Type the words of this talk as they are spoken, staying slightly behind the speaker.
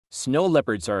Snow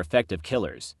leopards are effective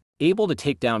killers, able to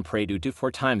take down prey 2 to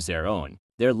 4 times their own.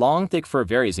 Their long, thick fur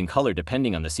varies in color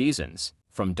depending on the seasons,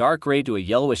 from dark gray to a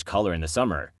yellowish color in the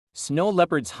summer. Snow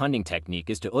leopard's hunting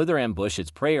technique is to either ambush its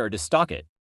prey or to stalk it.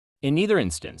 In either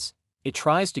instance, it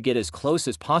tries to get as close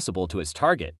as possible to its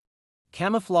target.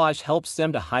 Camouflage helps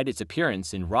them to hide its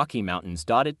appearance in rocky mountains.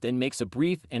 It then makes a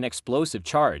brief and explosive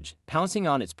charge, pouncing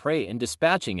on its prey and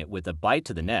dispatching it with a bite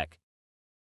to the neck.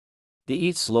 They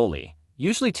eat slowly,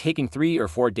 usually taking 3 or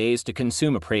 4 days to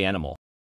consume a prey animal.